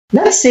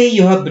Let's say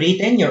you have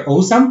written your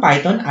awesome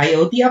Python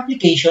IoT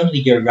application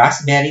with your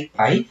Raspberry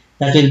Pi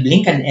that will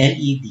blink an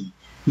LED.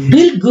 You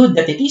feel good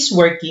that it is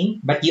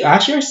working, but you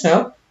ask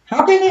yourself,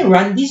 how can I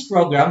run this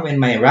program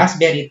when my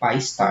Raspberry Pi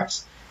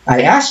starts?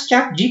 I asked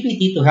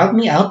ChatGPT to help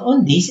me out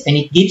on this, and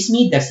it gives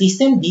me the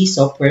systemd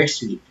software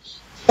suite.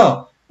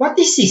 So, what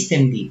is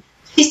systemd?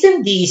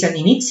 Systemd is an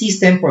init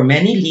system for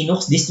many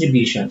Linux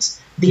distributions.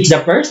 It's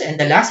the first and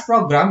the last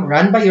program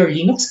run by your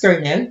Linux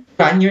kernel to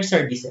run your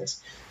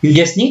services. You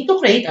just need to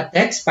create a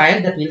text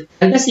file that will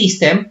tell the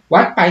system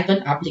what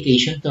Python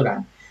application to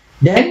run.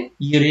 Then,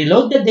 you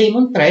reload the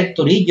daemon thread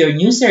to read your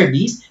new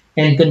service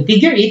and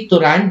configure it to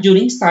run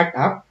during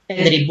startup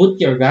and reboot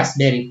your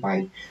Raspberry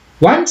Pi.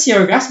 Once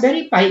your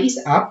Raspberry Pi is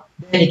up,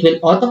 then it will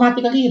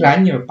automatically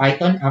run your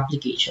Python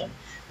application.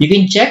 You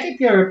can check if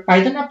your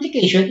Python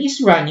application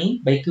is running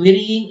by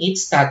querying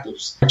its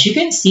status. As you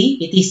can see,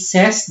 it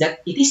says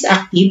that it is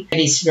active and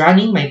is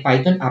running my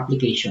Python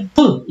application.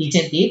 Cool,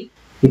 isn't it?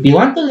 If you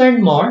want to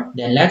learn more,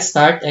 then let's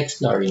start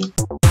exploring.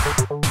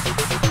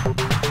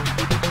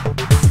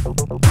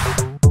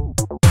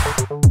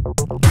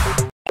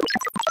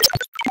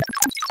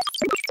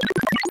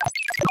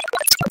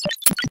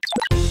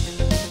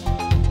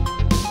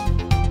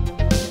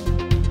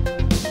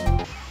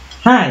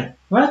 Hi,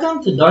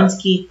 welcome to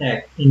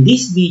DonskyTech. In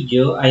this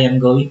video, I am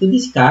going to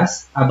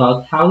discuss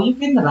about how you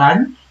can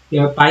run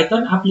your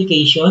Python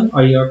application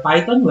or your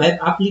Python web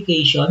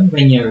application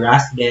when your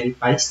Raspberry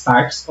Pi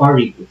starts or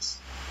reboots.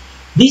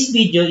 This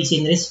video is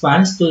in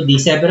response to the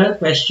several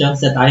questions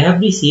that I have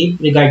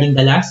received regarding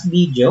the last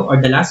video or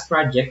the last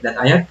project that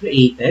I have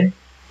created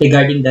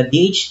regarding the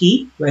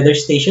DHT weather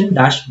station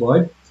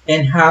dashboard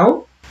and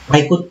how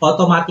I could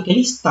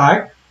automatically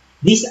start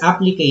this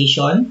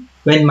application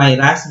when my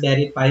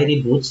Raspberry Pi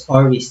reboots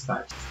or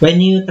restarts.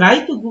 When you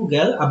try to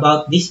Google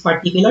about this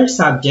particular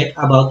subject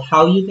about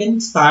how you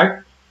can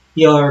start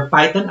your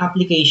Python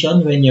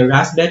application when your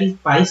Raspberry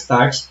Pi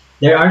starts,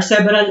 there are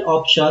several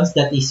options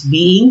that is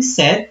being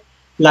said,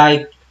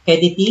 like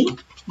editing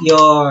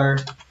your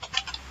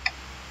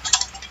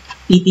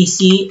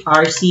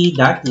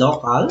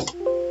etc.rc.local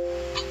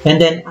and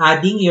then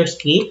adding your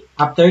script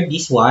after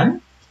this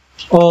one,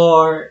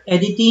 or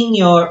editing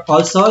your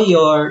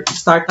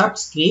startup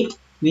script,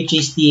 which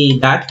is the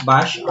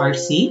 .bash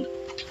rc.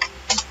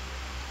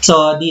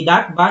 So the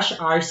 .bash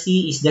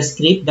rc is the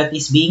script that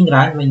is being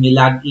run when you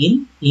log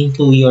in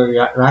into your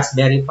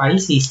Raspberry Pi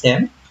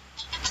system.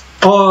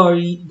 Or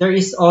there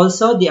is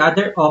also the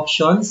other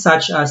options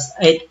such as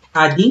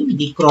adding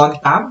the cron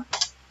tab,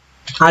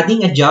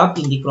 adding a job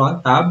in the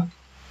cron tab.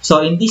 So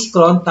in this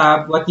cron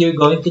tab, what you're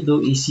going to do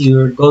is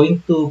you're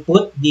going to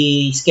put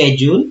the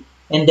schedule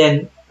and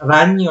then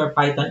run your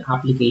Python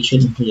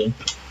application here.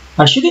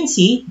 As you can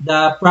see,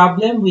 the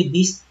problem with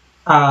this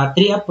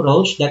three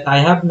approach that I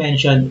have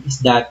mentioned is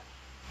that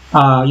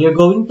you're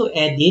going to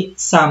edit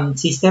some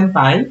system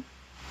file,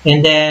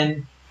 and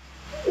then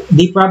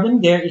the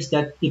problem there is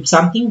that if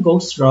something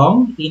goes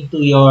wrong into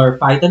your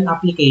Python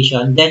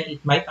application, then it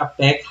might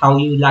affect how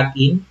you log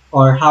in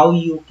or how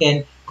you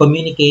can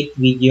communicate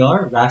with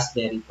your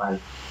Raspberry Pi.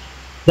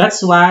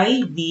 That's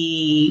why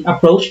the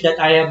approach that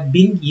I have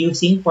been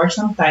using for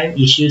some time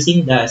is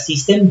using the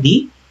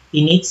systemd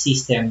init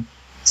system.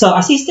 So a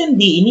systemd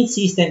init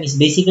system is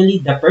basically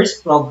the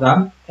first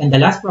program and the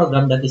last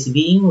program that is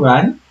being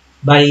run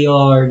by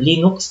your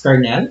Linux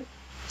kernel.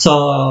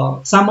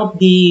 So some of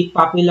the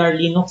popular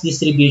Linux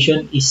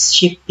distribution is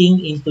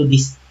shifting into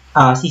this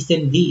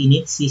systemd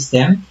init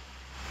system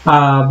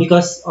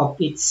because of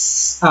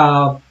its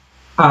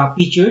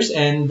features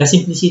and the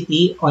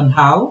simplicity on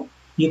how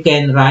you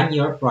can run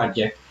your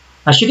project.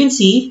 As you can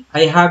see,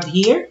 I have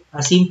here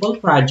a simple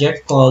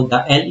project called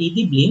the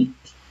LED blink.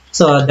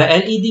 So the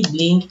LED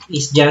blink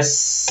is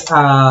just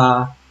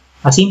a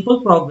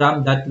simple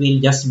program that will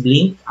just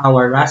blink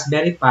our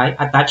Raspberry Pi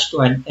attached to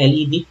an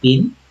LED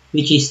pin,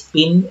 which is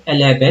pin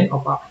 11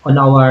 on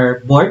our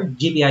board,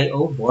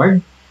 GPIO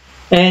board.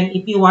 And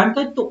if you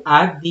wanted to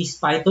add this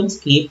Python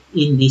script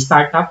in the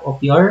startup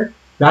of your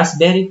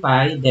Raspberry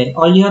Pi, then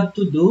all you have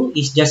to do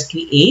is just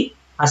create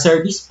a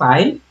service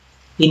file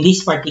in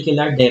this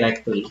particular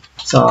directory.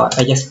 So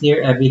I just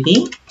clear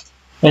everything.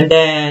 And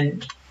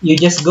then you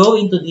just go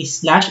into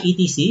this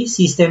 /etc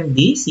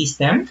systemd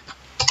system.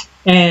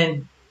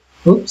 And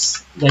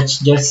oops, let's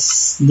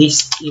just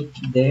list it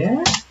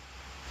there.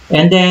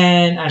 And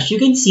then as you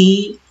can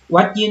see,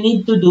 what you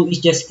need to do is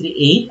just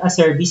create a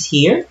service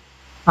here,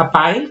 a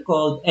file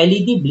called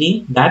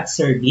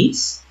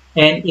ledblink.service.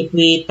 And if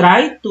we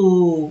try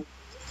to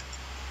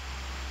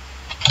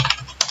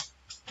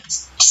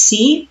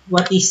see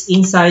what is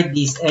inside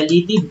this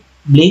LED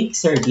blink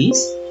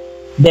service,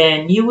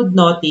 then you would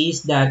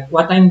notice that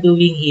what I'm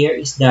doing here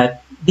is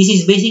that this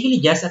is basically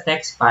just a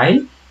text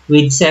file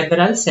with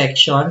several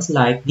sections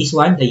like this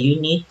one, the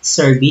unit,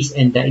 service,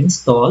 and the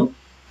install.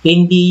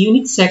 In the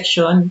unit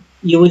section,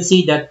 you will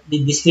see that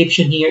the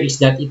description here is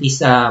that it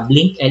is a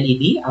blink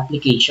LED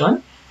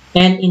application.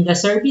 And in the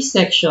service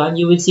section,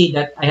 you will see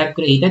that I have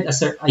created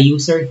a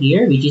user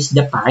here, which is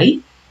the Pi.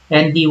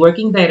 and the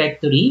working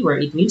directory where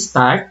it will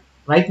start.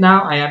 Right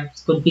now, I have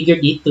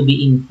configured it to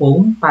be in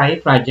Foam Pi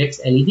Projects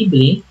LED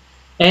Blink,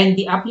 and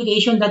the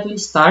application that will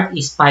start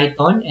is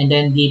Python, and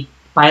then the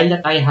file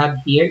that I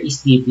have here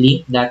is the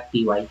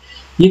blink.py.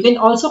 You can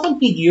also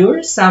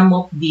configure some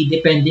of the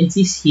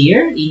dependencies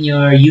here in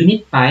your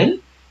unit file.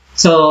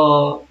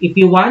 So if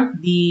you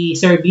want the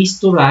service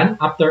to run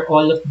after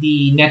all of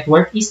the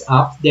network is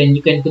up, then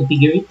you can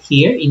configure it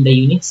here in the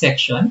unit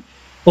section,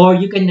 or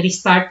you can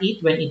restart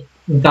it when it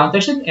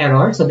encounters an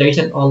error. So there is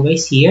an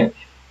always here.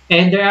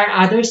 And there are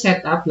other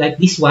setup like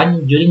this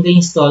one during the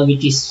install,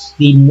 which is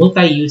the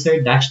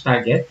multi-user dash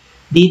target.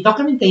 The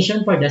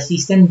documentation for the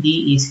systemd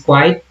is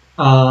quite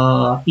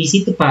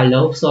easy to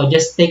follow. So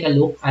just take a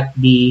look at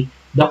the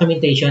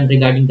documentation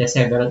regarding the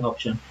several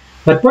options.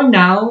 But for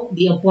now,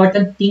 the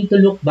important thing to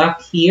look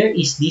back here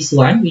is this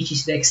one, which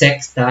is the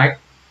exec start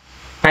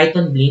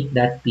python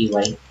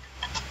blink.py.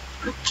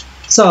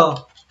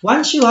 So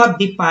once you have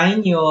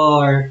defined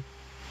your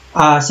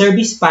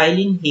service file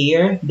in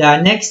here,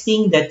 the next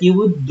thing that you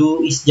would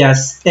do is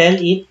just tell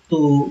it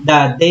to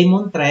the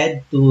daemon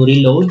thread to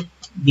reload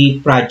the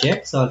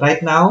project. So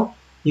right now,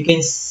 you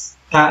can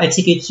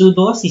execute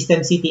sudo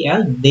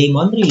systemctl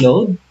daemon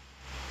reload.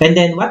 And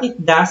then what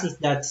it does is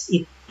that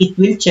it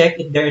will check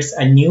if there's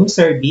a new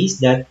service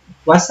that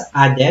was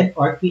added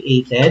or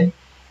created.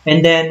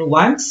 And then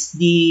once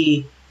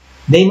the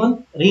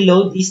daemon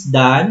reload is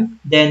done,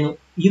 then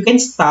you can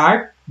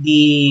start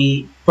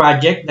the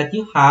project that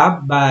you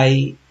have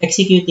by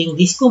executing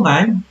this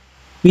command,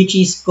 which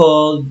is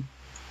called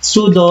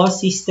sudo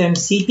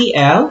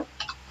systemctl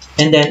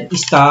and then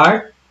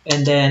start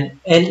and then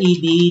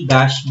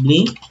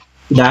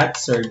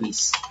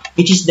led-blink.service,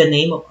 which is the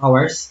name of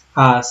our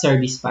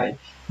service file.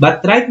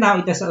 But right now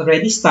it has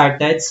already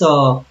started,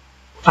 so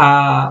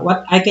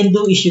what I can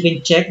do is you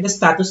can check the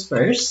status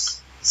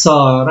first.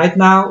 So right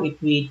now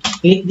if we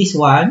click this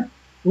one,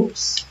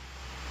 oops,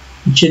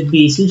 it should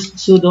be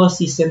sudo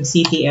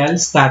systemctl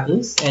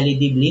status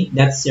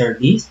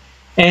led-blink.service,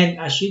 and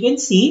as you can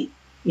see,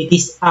 it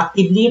is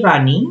actively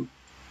running,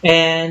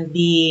 and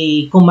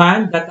the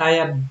command that I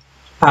have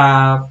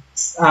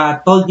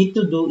told it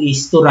to do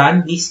is to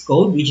run this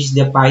code, which is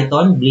the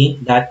python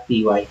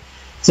blink.py.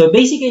 So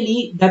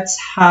basically, that's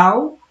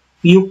how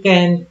you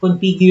can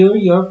configure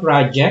your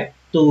project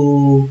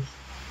to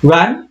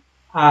run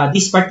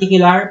this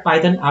particular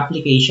Python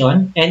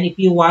application. And if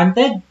you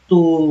wanted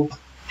to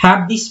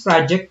have this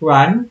project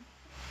run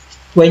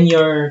when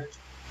your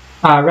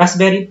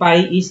Raspberry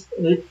Pi is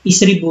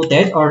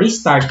rebooted or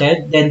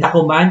restarted, then the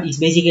command is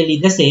basically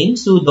the same,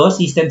 sudo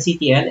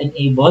systemctl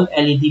enable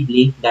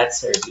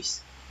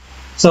led-blink.service.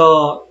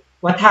 So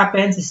what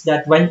happens is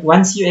that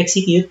once you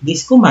execute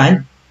this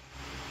command,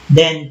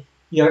 then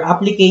your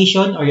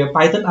application or your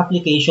Python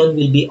application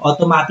will be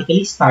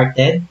automatically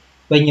started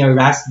when your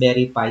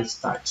Raspberry Pi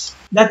starts.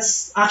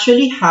 That's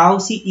actually how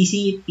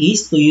easy it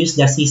is to use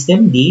the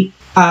systemd.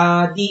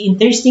 The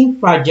interesting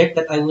project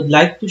that I would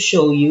like to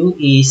show you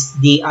is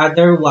the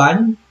other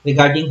one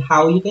regarding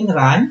how you can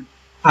run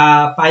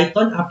a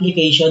Python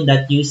application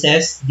that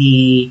uses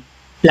the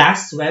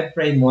Flask Web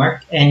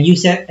framework and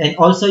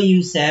also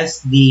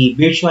uses the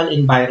virtual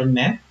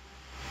environment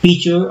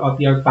feature of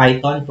your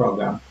Python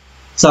program.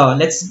 So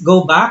let's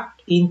go back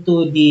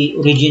into the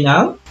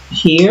original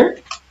here.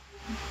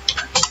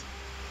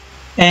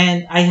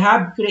 And I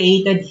have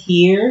created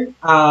here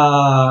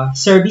a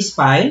service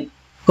file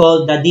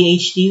called the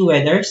DHT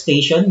weather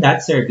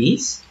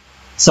station.service.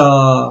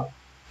 So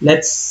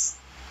let's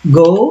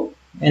go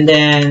and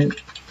then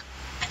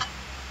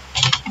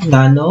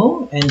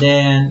nano and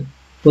then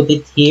put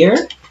it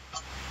here.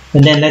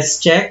 And then let's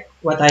check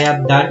what I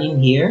have done in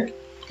here.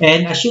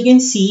 And as you can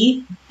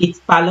see, it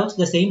follows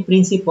the same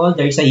principle.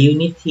 There's a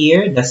unit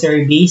here, the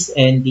service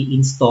and the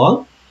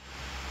install.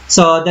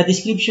 So the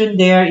description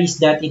there is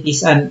that it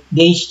is an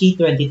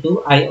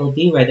DHT22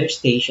 IoT weather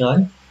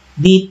station.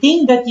 The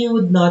thing that you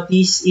would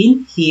notice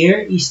in here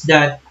is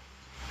that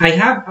I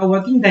have a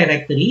working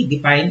directory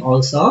defined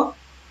also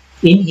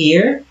in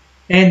here,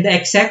 and the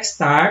exec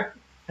start,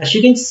 as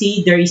you can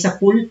see, there is a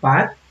pull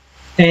path,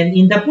 and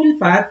in the pull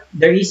path,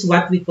 there is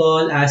what we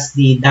call as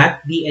the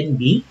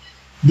 .bnb.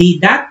 The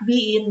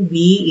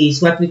 .bnb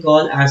is what we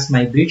call as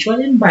my virtual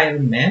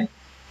environment.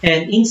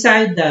 And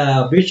inside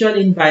the virtual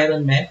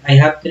environment, I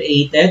have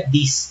created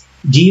this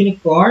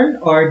gunicorn,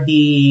 or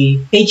the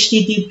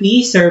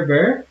HTTP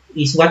server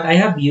is what I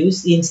have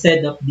used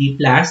instead of the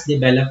Flask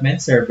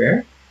development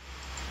server.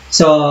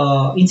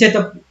 So instead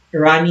of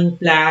running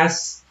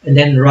Flask and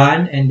then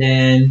run, and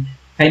then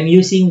I'm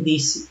using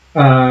this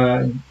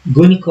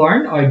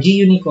gunicorn or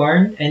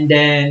gunicorn, and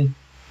then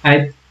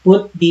I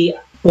put the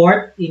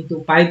port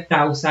into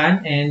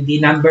 5000 and the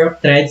number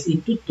of threads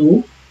into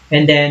 2.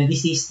 And then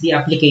this is the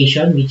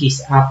application, which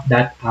is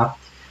app.app.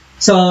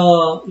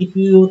 So if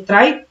you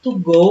try to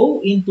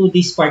go into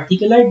this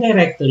particular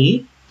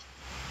directory,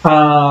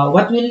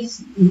 what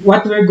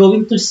we're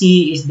going to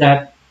see is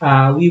that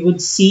we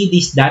would see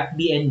this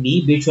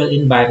 .bnb virtual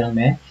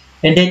environment,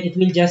 and then it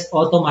will just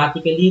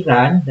automatically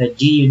run the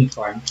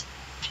gunicorn.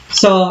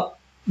 So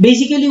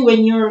basically,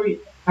 when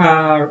you're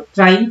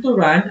trying to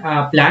run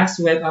a Flask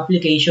Web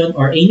application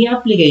or any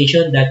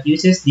application that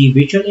uses the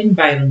virtual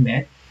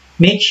environment,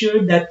 make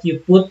sure that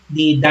you put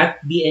the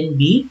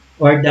 .bnb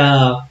or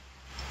the,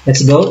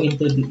 let's go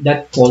into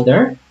that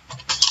folder.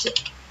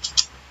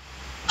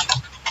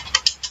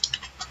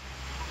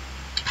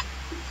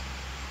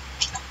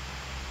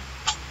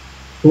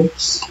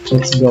 Oops,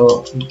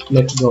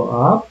 let's go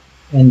up,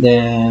 and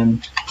then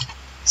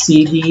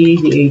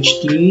cd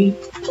dht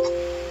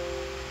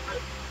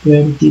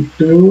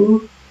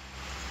 22.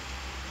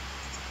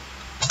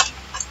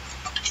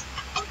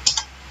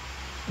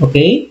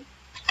 Okay.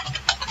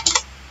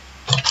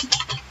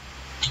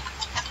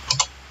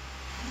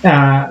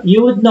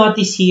 You would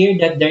notice here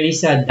that there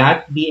is a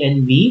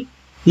 .bnb.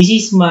 This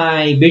is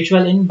my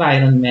virtual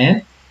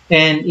environment,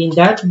 and in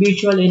that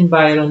virtual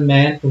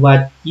environment,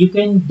 what you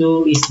can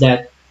do is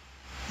that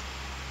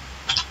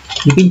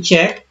you can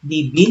check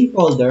the bin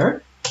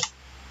folder,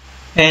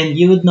 and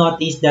you would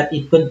notice that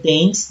it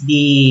contains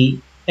the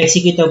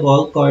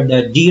executable called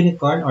the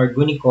Unicorn or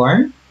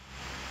Gunicorn,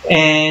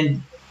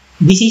 and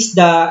this is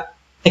the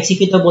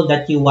executable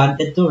that you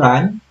wanted to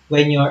run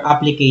when your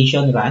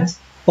application runs.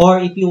 Or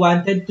if you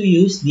wanted to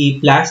use the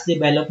Flask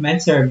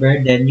development server,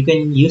 then you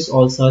can use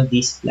also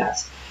this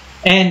Flask.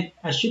 And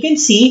as you can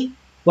see,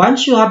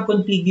 once you have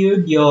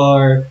configured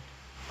your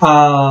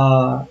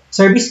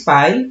service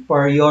pi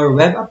for your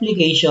web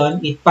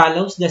application, it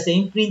follows the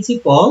same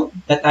principle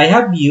that I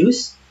have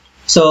used.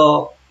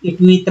 So if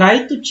we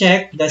try to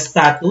check the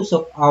status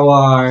of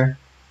our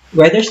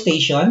weather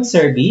station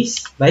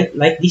service,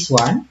 like this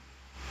one,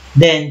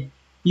 then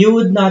you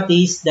would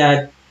notice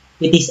that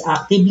it is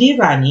actively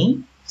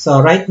running. So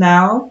right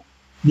now,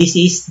 this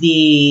is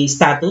the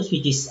status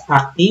which is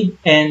active,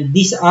 and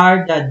these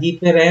are the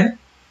different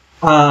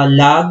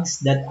logs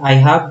that I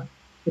have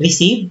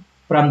received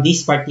from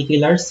this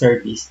particular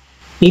service.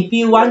 If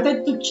you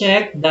wanted to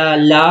check the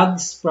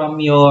logs from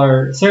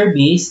your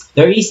service,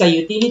 there is a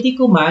utility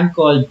command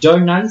called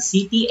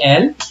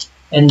journalctl,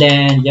 and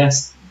then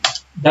just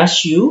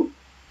 -u,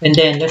 and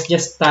then let's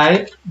just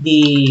type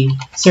the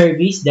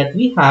service that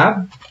we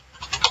have.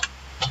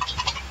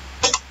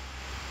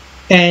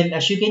 And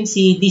as you can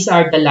see, these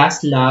are the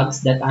last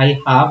logs that I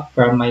have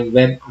from my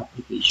web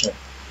application.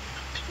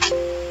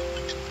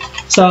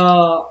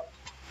 So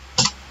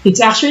it's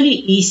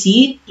actually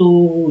easy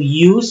to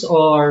use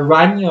or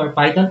run your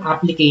Python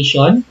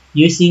application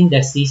using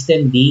the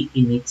systemd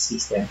init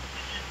system.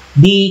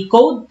 The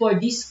code for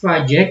this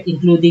project,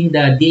 including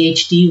the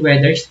DHT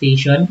weather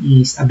station,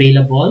 is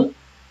available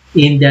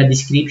in the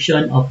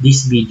description of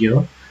this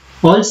video.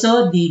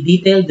 Also, the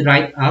detailed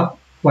write-up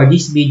for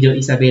this video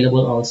is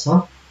available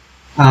also.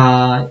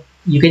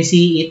 You can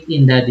see it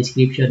in the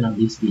description of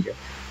this video.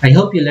 I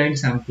hope you learned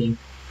something.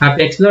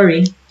 Happy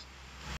exploring!